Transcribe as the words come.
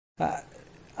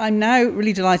I'm now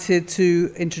really delighted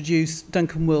to introduce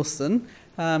Duncan Wilson.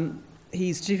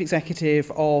 He's Chief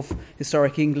Executive of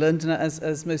Historic England, and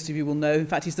as most of you will know, in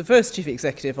fact, he's the first Chief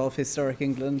Executive of Historic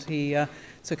England. He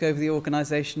took over the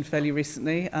organisation fairly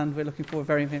recently, and we're looking forward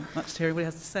very much to hearing what he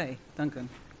has to say. Duncan.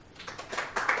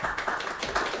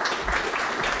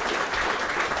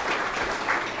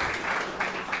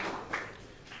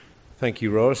 Thank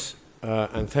you, Ros,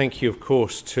 and thank you, of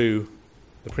course, to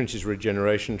the Prince's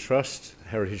Regeneration Trust,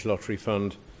 Heritage Lottery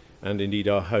Fund, and indeed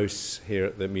our hosts here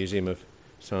at the Museum of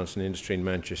Science and Industry in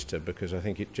Manchester, because I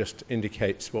think it just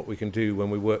indicates what we can do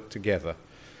when we work together,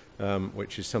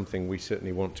 which is something we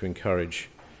certainly want to encourage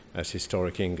as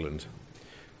Historic England.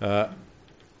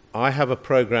 I have a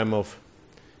programme of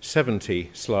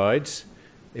 70 slides.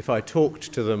 If I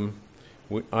talked to them,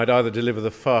 I'd either deliver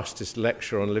the fastest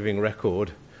lecture on living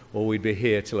record, or we'd be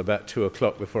here till about 2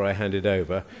 o'clock before I hand it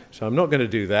over. So I'm not going to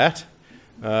do that.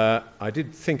 I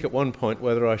did think at one point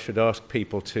whether I should ask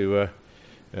people to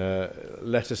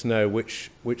let us know which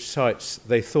sites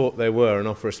they thought they were and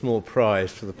offer a small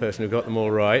prize for the person who got them all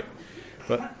right.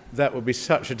 But that would be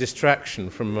such a distraction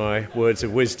from my words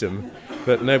of wisdom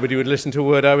that nobody would listen to a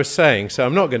word I was saying. So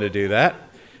I'm not going to do that.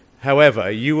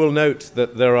 However, you will note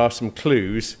that there are some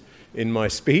clues in my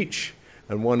speech,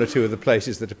 and one or two of the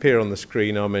places that appear on the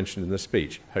screen are mentioned in the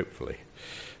speech, hopefully.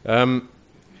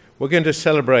 We're going to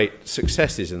celebrate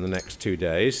successes in the next 2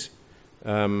 days,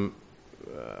 a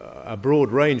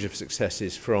broad range of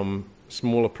successes from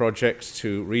smaller projects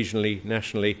to regionally,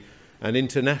 nationally, and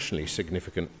internationally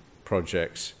significant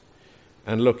projects,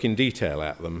 and look in detail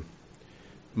at them.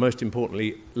 Most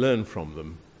importantly, learn from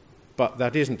them. But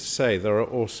that isn't to say there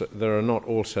are not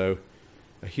also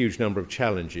a huge number of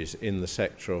challenges in the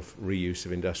sector of reuse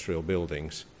of industrial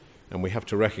buildings, and we have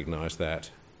to recognise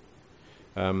that.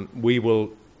 We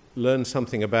will learn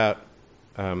something about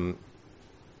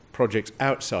projects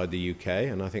outside the UK,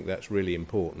 and I think that's really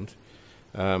important.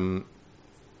 But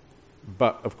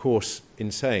of course,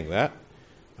 in saying that,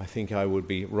 I think I would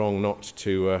be wrong not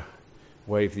to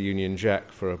wave the Union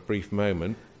Jack for a brief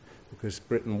moment, because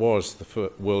Britain was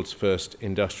the world's first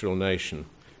industrial nation.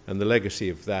 And the legacy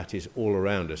of that is all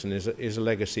around us, and is a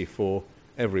legacy for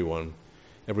everyone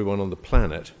on the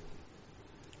planet.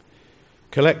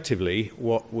 Collectively,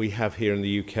 what we have here in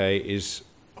the UK is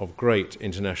of great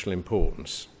international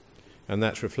importance, and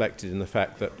that's reflected in the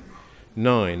fact that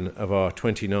 9 of our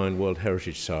 29 World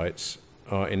Heritage Sites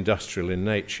are industrial in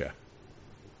nature.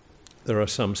 There are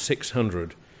some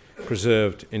 600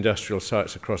 preserved industrial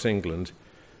sites across England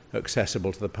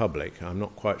accessible to the public. I'm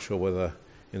not quite sure whether,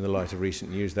 in the light of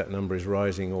recent news, that number is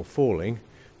rising or falling,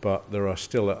 but there are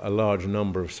still a large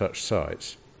number of such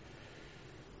sites.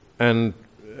 And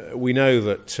we know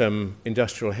that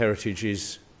industrial heritage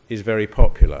is very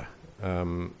popular.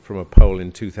 From a poll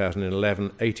in 2011,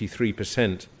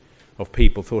 83% of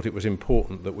people thought it was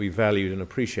important that we valued and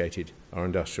appreciated our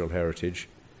industrial heritage,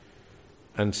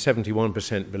 and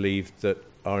 71% believed that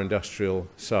our industrial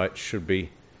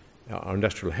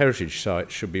heritage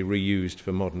sites should be reused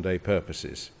for modern day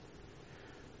purposes.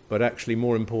 But actually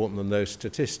more important than those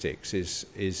statistics is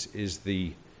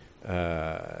the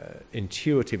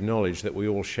intuitive knowledge that we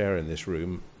all share in this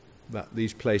room, that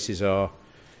these places are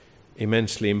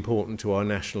immensely important to our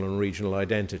national and regional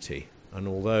identity. And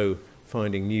although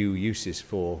finding new uses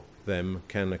for them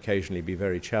can occasionally be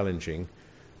very challenging,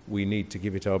 we need to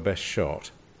give it our best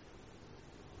shot.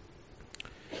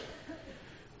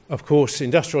 Of course,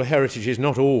 industrial heritage is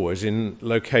not always in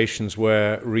locations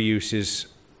where reuse is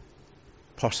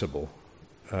possible,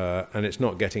 and it's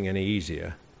not getting any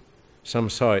easier. Some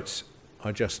sites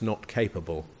are just not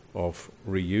capable of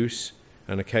reuse,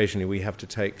 and occasionally we have to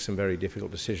take some very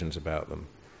difficult decisions about them.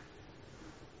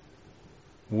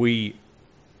 We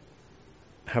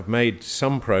have made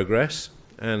some progress,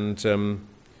 and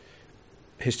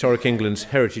Historic England's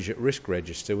Heritage at Risk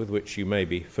Register, with which you may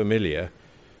be familiar,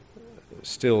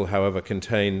 still, however,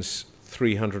 contains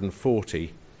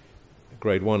 340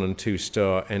 grade 1 and 2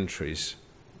 star entries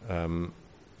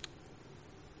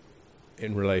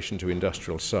in relation to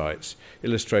industrial sites,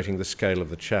 illustrating the scale of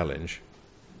the challenge.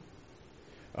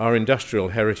 Our Industrial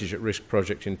Heritage at Risk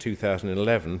project in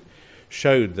 2011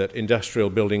 showed that industrial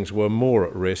buildings were more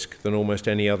at risk than almost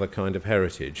any other kind of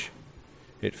heritage.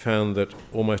 It found that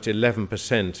almost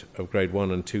 11% of grade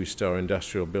 1 and 2 star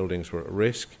industrial buildings were at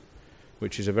risk,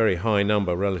 which is a very high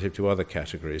number relative to other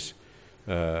categories,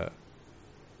 3%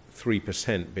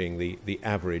 being the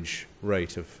average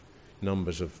rate of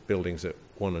numbers of buildings at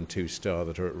 1 and 2 star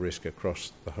that are at risk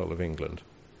across the whole of England.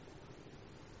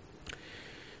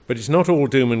 But it's not all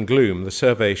doom and gloom. The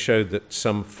survey showed that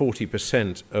some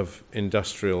 40% of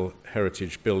industrial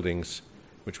heritage buildings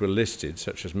which were listed,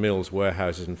 such as mills,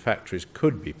 warehouses and factories,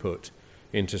 could be put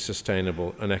into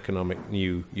sustainable and economic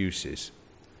new uses.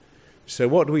 So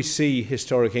what do we see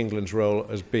Historic England's role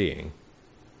as being?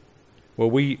 Well,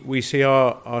 we see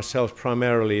ourselves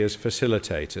primarily as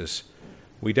facilitators.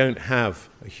 We don't have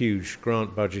a huge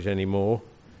grant budget anymore,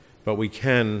 but we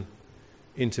can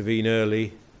intervene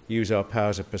early, use our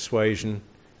powers of persuasion,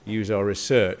 use our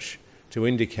research to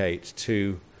indicate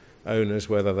to owners,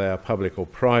 whether they are public or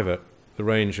private, the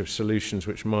range of solutions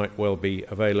which might well be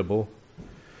available.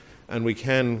 And we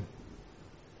can,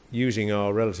 using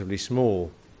our relatively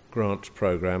small grant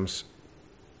programs,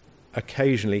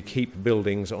 occasionally keep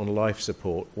buildings on life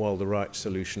support while the right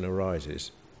solution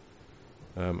arises.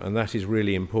 And that is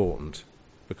really important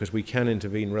because we can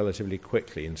intervene relatively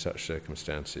quickly in such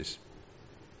circumstances.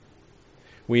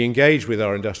 We engage with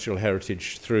our industrial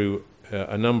heritage through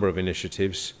a number of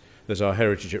initiatives. There's our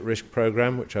Heritage at Risk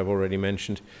programme, which I've already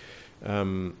mentioned.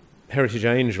 Heritage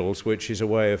Angels, which is a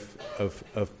way of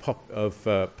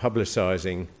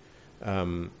publicising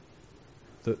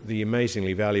the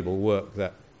amazingly valuable work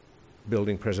that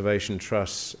building preservation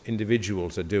trusts,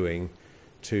 individuals are doing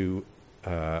to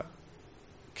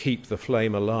keep the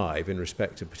flame alive in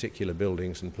respect to particular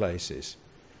buildings and places.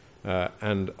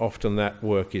 And often that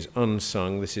work is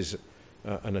unsung. This is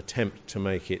an attempt to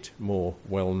make it more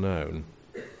well known.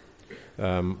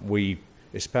 We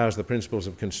espouse the principles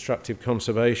of constructive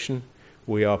conservation.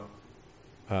 We are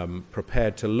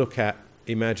prepared to look at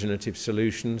imaginative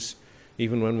solutions,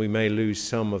 even when we may lose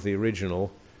some of the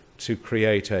original, to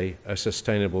create a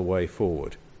sustainable way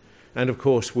forward. And of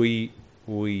course we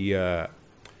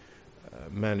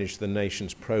manage the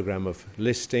nation's programme of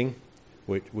listing,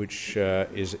 which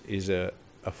is a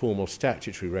formal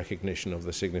statutory recognition of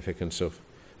the significance of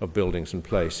buildings and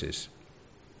places.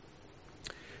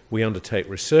 We undertake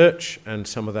research, and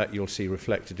some of that you'll see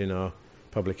reflected in our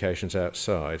publications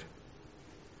outside.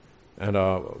 And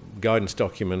our guidance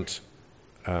document,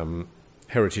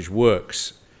 Heritage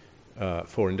Works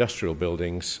for Industrial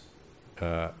Buildings,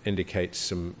 indicates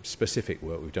some specific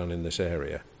work we've done in this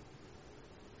area.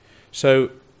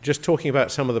 So just talking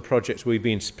about some of the projects we've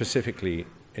been specifically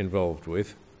involved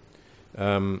with,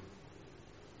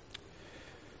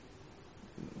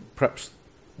 perhaps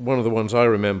one of the ones I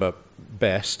remember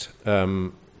best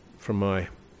from my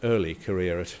early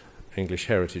career at English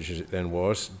Heritage, as it then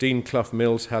was, Dean Clough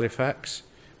Mills, Halifax,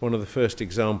 one of the first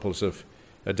examples of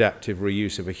adaptive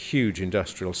reuse of a huge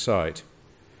industrial site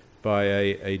by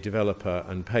a developer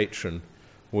and patron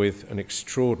with an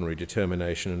extraordinary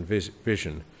determination and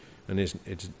vision, and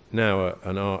it's now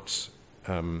an arts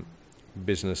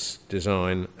business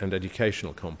design and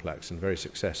educational complex, and very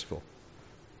successful.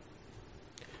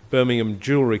 Birmingham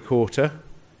Jewellery Quarter,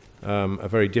 a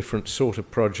very different sort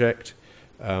of project.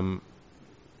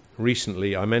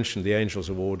 Recently, I mentioned the Angels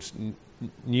Awards.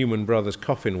 Newman Brothers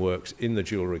Coffin Works in the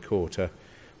Jewellery Quarter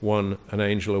won an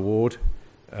Angel Award.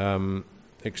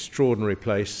 Extraordinary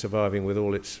place, surviving with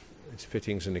all its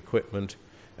fittings and equipment,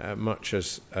 much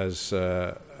as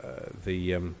the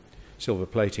silver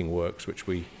plating works, which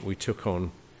we took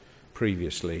on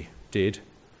previously, did.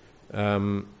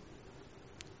 Our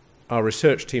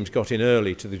research teams got in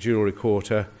early to the Jewellery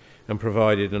Quarter and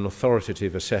provided an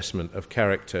authoritative assessment of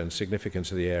character and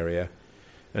significance of the area,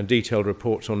 and detailed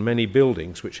reports on many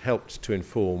buildings which helped to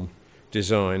inform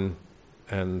design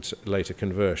and later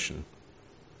conversion.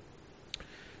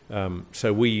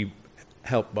 So we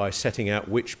helped by setting out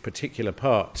which particular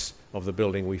parts of the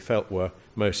building we felt were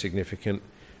most significant,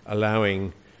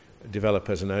 allowing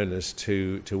developers and owners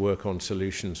to work on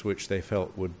solutions which they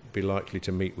felt would be likely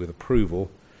to meet with approval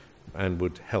and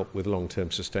would help with long-term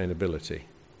sustainability.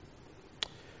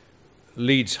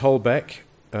 Leeds Holbeck,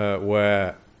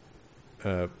 where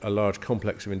a large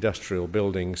complex of industrial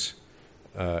buildings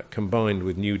combined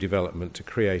with new development to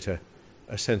create a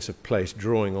sense of place,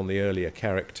 drawing on the earlier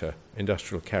character,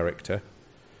 industrial character.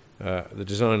 The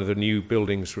design of the new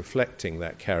buildings reflecting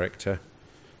that character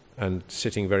and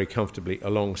sitting very comfortably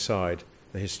alongside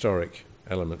the historic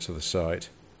elements of the site.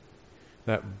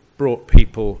 That brought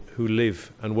people who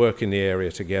live and work in the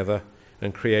area together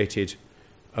and created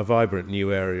a vibrant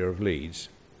new area of Leeds.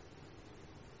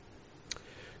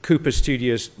 Cooper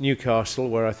Studios, Newcastle,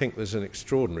 where I think there's an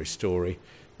extraordinary story.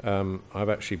 I've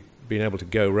actually been able to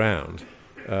go round,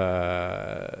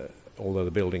 although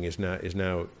the building is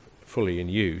now fully in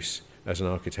use as an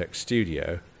architect's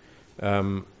studio,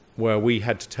 where we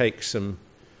had to take some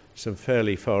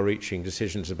fairly far-reaching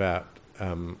decisions about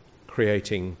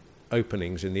creating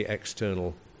openings in the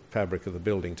external fabric of the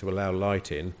building to allow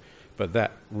light in, but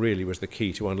that really was the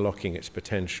key to unlocking its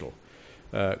potential.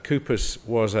 Cooper's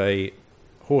was a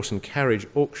horse and carriage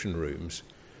auction rooms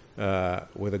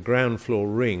with a ground floor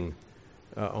ring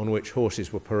on which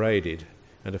horses were paraded,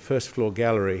 and a first floor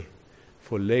gallery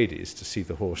for ladies to see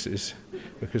the horses,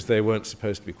 because they weren't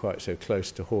supposed to be quite so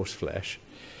close to horse flesh,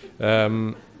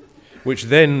 which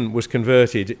then was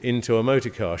converted into a motor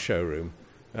car showroom.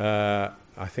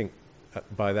 I think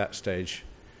by that stage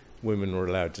women were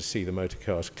allowed to see the motor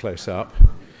cars close up.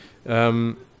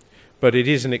 But it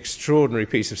is an extraordinary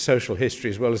piece of social history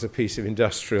as well as a piece of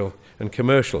industrial and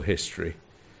commercial history,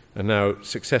 and now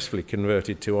successfully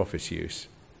converted to office use.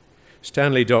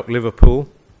 Stanley Dock, Liverpool,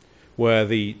 where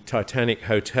the Titanic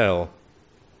Hotel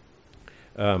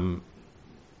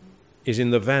is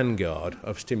in the vanguard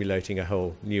of stimulating a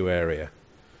whole new area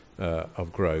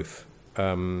of growth.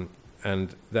 And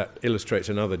that illustrates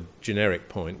another generic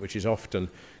point, which is often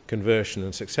conversion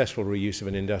and successful reuse of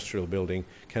an industrial building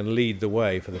can lead the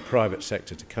way for the private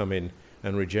sector to come in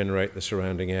and regenerate the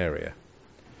surrounding area.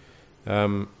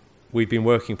 We've been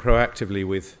working proactively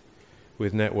with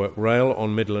Network Rail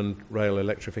on Midland Rail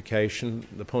electrification.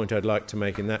 The point I'd like to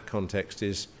make in that context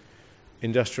is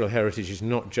industrial heritage is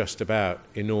not just about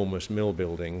enormous mill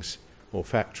buildings or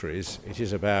factories. It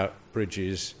is about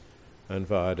bridges and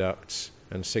viaducts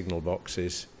and signal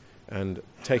boxes, and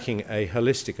taking a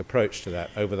holistic approach to that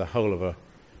over the whole of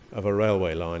a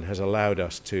railway line has allowed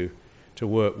us to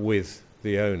work with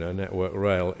the owner, Network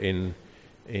Rail, in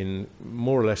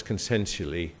more or less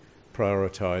consensually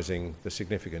prioritising the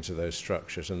significance of those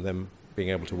structures and them being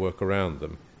able to work around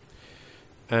them.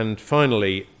 And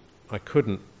finally, I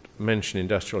couldn't mention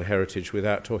industrial heritage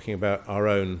without talking about our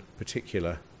own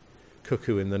particular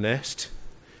cuckoo in the nest,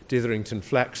 Ditherington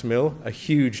Flax Mill, a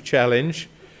huge challenge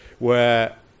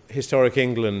where Historic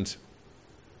England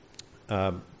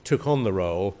took on the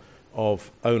role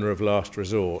of owner of last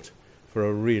resort for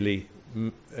a really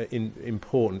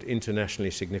important,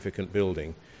 internationally significant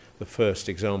building, the first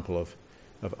example of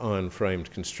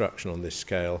iron-framed construction on this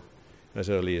scale as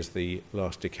early as the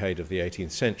last decade of the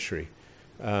 18th century.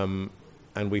 And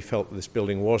we felt that this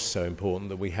building was so important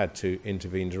that we had to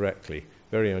intervene directly.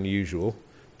 Very unusual,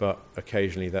 but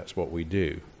occasionally that's what we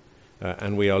do.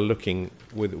 And we are looking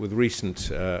with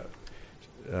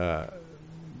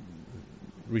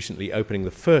recently opening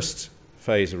the first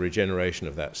phase of regeneration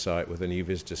of that site with a new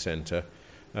visitor centre.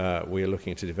 We are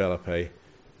looking to develop a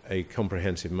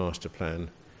comprehensive master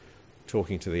plan,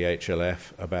 talking to the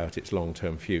HLF about its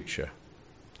long-term future.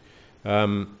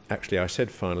 Actually, I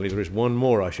said finally, there is one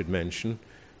more I should mention,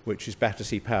 which is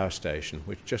Battersea Power Station,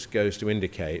 which just goes to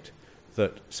indicate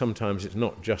that sometimes it's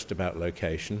not just about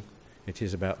location, it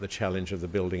is about the challenge of the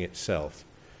building itself.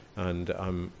 And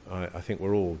I think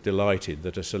we're all delighted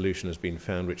that a solution has been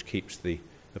found which keeps the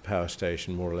power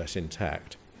station more or less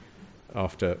intact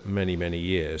after many, many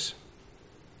years.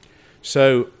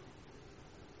 So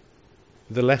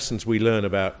the lessons we learn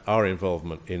about our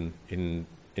involvement in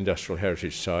industrial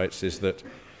heritage sites is that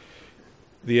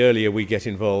the earlier we get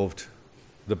involved,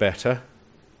 the better.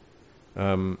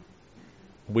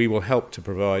 We will help to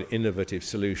provide innovative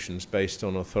solutions based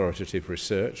on authoritative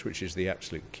research, which is the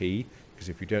absolute key, because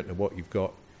if you don't know what you've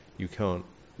got, you can't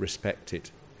respect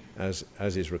it as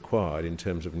is required in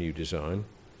terms of new design.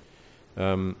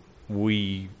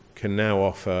 We can now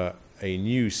offer a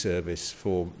new service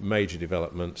for major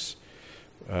developments,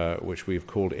 which we've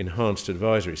called enhanced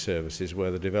advisory services,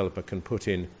 where the developer can put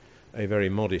in a very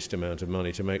modest amount of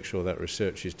money to make sure that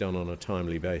research is done on a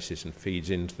timely basis and feeds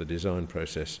into the design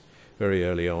process very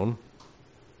early on.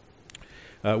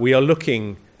 We are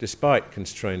looking, despite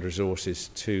constrained resources,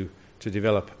 to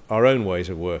develop our own ways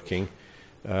of working,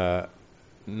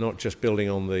 not just building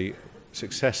on the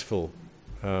successful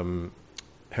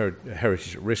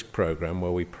Heritage at Risk programme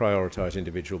where we prioritise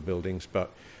individual buildings, but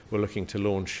we're looking to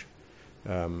launch,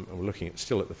 we're looking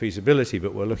still at the feasibility,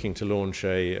 but we're looking to launch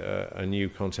a new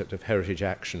concept of heritage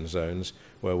action zones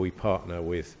where we partner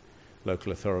with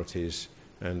local authorities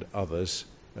and others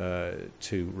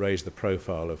to raise the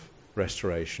profile of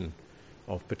restoration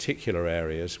of particular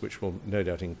areas, which will no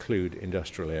doubt include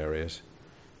industrial areas.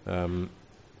 But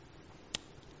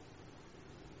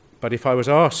if I was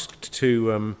asked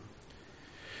to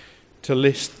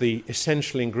list the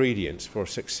essential ingredients for a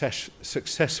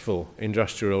successful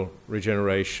industrial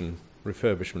regeneration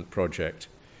refurbishment project,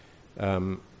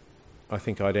 I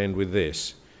think I'd end with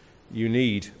this. You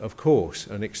need, of course,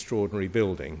 an extraordinary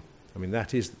building. I mean,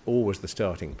 that is always the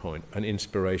starting point, an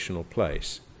inspirational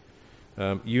place.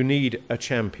 You need a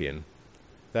champion.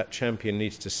 That champion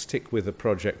needs to stick with the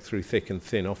project through thick and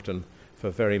thin, often for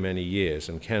very many years,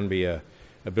 and can be a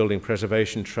a building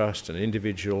preservation trust, an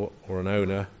individual or an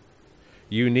owner,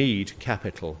 you need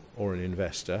capital or an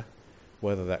investor,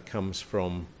 whether that comes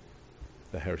from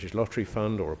the Heritage Lottery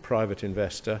Fund or a private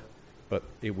investor, but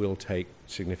it will take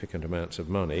significant amounts of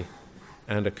money,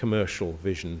 and a commercial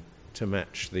vision to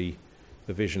match the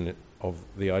vision of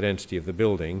the identity of the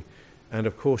building. And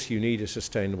of course you need a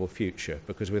sustainable future,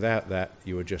 because without that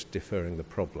you are just deferring the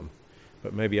problem.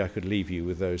 But maybe I could leave you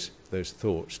with those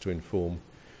thoughts to inform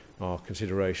our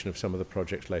consideration of some of the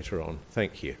projects later on.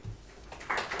 Thank you.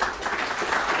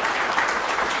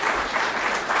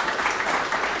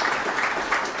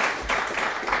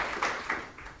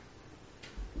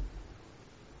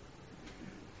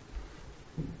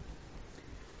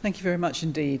 Thank you very much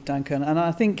indeed, Duncan. And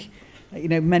I think,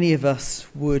 many of us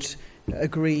would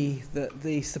agree that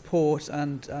the support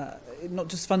and not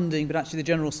just funding, but actually the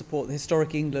general support that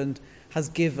Historic England has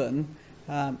given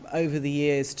over the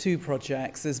years to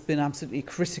projects has been absolutely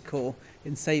critical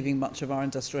in saving much of our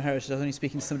industrial heritage. I was only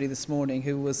speaking to somebody this morning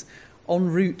who was en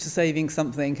route to saving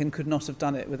something and could not have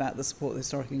done it without the support that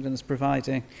Historic England is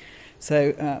providing.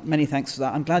 So many thanks for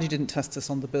that. I'm glad you didn't test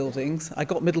us on the buildings. I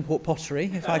got Middleport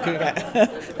pottery, if I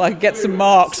could get some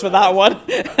marks for that one.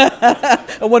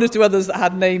 And one or two others that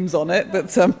had names on it,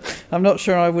 but I'm not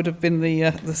sure I would have been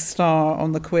the star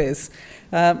on the quiz.